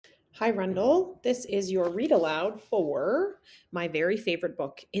Hi, Rundle. This is your read aloud for my very favorite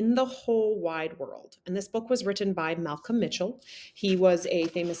book in the whole wide world. And this book was written by Malcolm Mitchell. He was a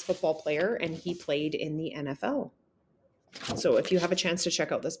famous football player and he played in the NFL. So if you have a chance to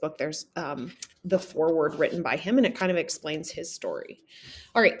check out this book, there's the foreword written by him and it kind of explains his story.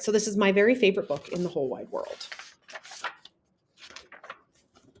 All right, so this is my very favorite book in the whole wide world.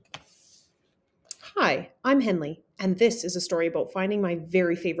 Hi, I'm Henley, and this is a story about finding my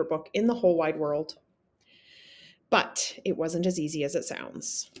very favorite book in the whole wide world. But it wasn't as easy as it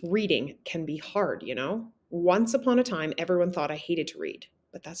sounds. Reading can be hard, you know? Once upon a time, everyone thought I hated to read,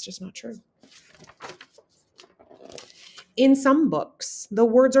 but that's just not true. In some books, the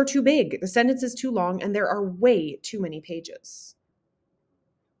words are too big, the sentence is too long, and there are way too many pages.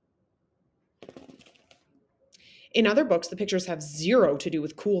 In other books, the pictures have zero to do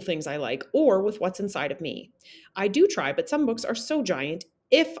with cool things I like or with what's inside of me. I do try, but some books are so giant,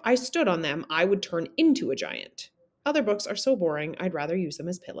 if I stood on them, I would turn into a giant. Other books are so boring, I'd rather use them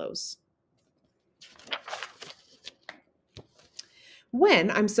as pillows. When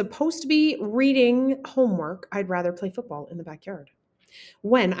I'm supposed to be reading homework, I'd rather play football in the backyard.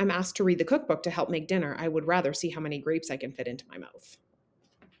 When I'm asked to read the cookbook to help make dinner, I would rather see how many grapes I can fit into my mouth.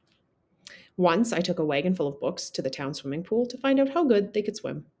 Once I took a wagon full of books to the town swimming pool to find out how good they could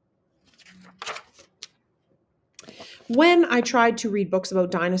swim. When I tried to read books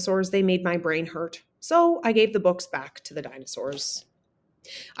about dinosaurs, they made my brain hurt. So I gave the books back to the dinosaurs.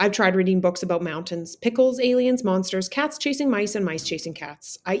 I've tried reading books about mountains, pickles, aliens, monsters, cats chasing mice, and mice chasing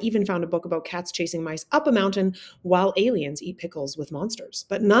cats. I even found a book about cats chasing mice up a mountain while aliens eat pickles with monsters.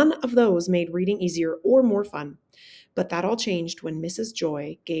 But none of those made reading easier or more fun. But that all changed when Mrs.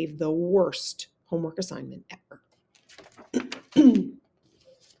 Joy gave the worst homework assignment ever.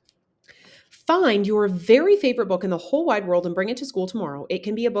 Find your very favorite book in the whole wide world and bring it to school tomorrow. It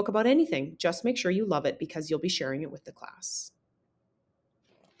can be a book about anything. Just make sure you love it because you'll be sharing it with the class.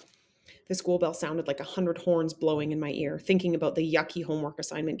 The school bell sounded like 100 horns blowing in my ear. Thinking about the yucky homework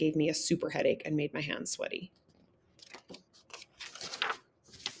assignment gave me a super headache and made my hands sweaty.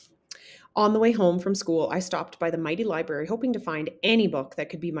 On the way home from school, I stopped by the mighty library hoping to find any book that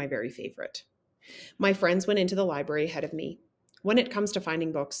could be my very favorite. My friends went into the library ahead of me. When it comes to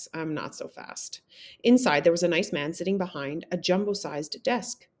finding books, I'm not so fast. Inside, there was a nice man sitting behind a jumbo-sized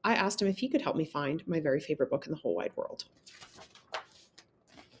desk. I asked him if he could help me find my very favorite book in the whole wide world.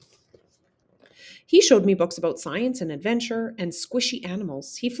 He showed me books about science and adventure and squishy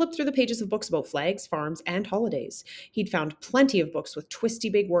animals. He flipped through the pages of books about flags, farms, and holidays. He'd found plenty of books with twisty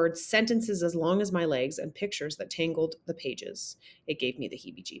big words, sentences as long as my legs, and pictures that tangled the pages. It gave me the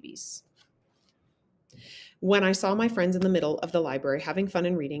heebie-jeebies. When I saw my friends in the middle of the library having fun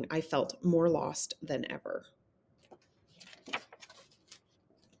and reading, I felt more lost than ever.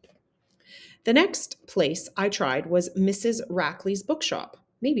 The next place I tried was Mrs. Rackley's bookshop.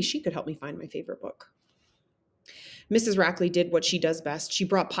 Maybe she could help me find my favorite book. Mrs. Rackley did what she does best. She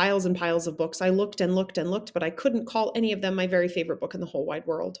brought piles and piles of books. I looked and looked and looked, but I couldn't call any of them my very favorite book in the whole wide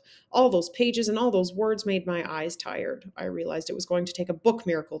world. All those pages and all those words made my eyes tired. I realized it was going to take a book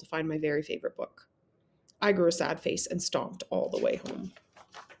miracle to find my very favorite book. I grew a sad face and stomped all the way home.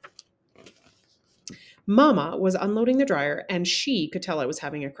 Mama was unloading the dryer, and she could tell I was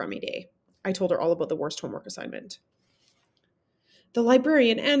having a crummy day. I told her all about the worst homework assignment. The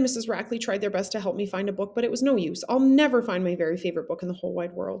librarian and Mrs. Rackley tried their best to help me find a book, but it was no use. I'll never find my very favorite book in the whole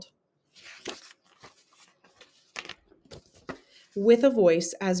wide world. With a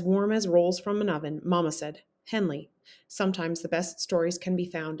voice as warm as rolls from an oven, Mama said, "Henley, sometimes the best stories can be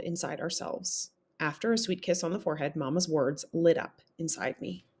found inside ourselves." After a sweet kiss on the forehead, Mama's words lit up inside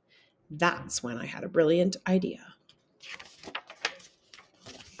me. That's when I had a brilliant idea.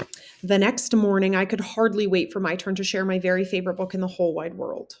 The next morning, I could hardly wait for my turn to share my very favorite book in the whole wide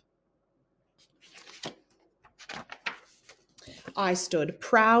world. I stood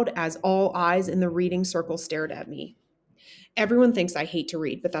proud as all eyes in the reading circle stared at me. Everyone thinks I hate to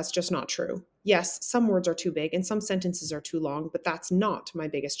read, but that's just not true. Yes, some words are too big and some sentences are too long, but that's not my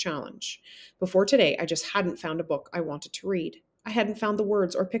biggest challenge. Before today, I just hadn't found a book I wanted to read. I hadn't found the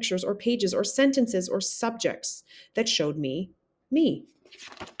words or pictures or pages or sentences or subjects that showed me me.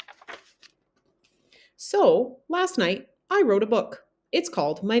 So, last night, I wrote a book. It's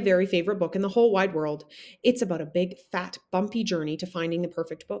called My Very Favorite Book in the Whole Wide World. It's about a big, fat, bumpy journey to finding the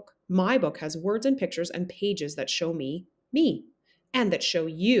perfect book. My book has words and pictures and pages that show me, and that show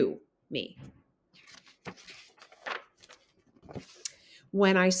you, me.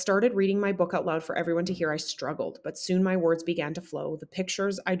 When I started reading my book out loud for everyone to hear, I struggled, but soon my words began to flow. The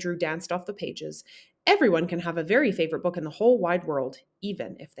pictures I drew danced off the pages, Everyone can have a very favorite book in the whole wide world,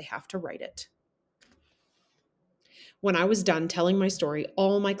 even if they have to write it. When I was done telling my story,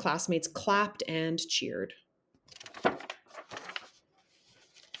 all my classmates clapped and cheered.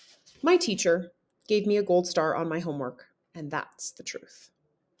 My teacher gave me a gold star on my homework, and that's the truth.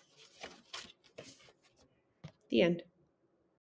 The end.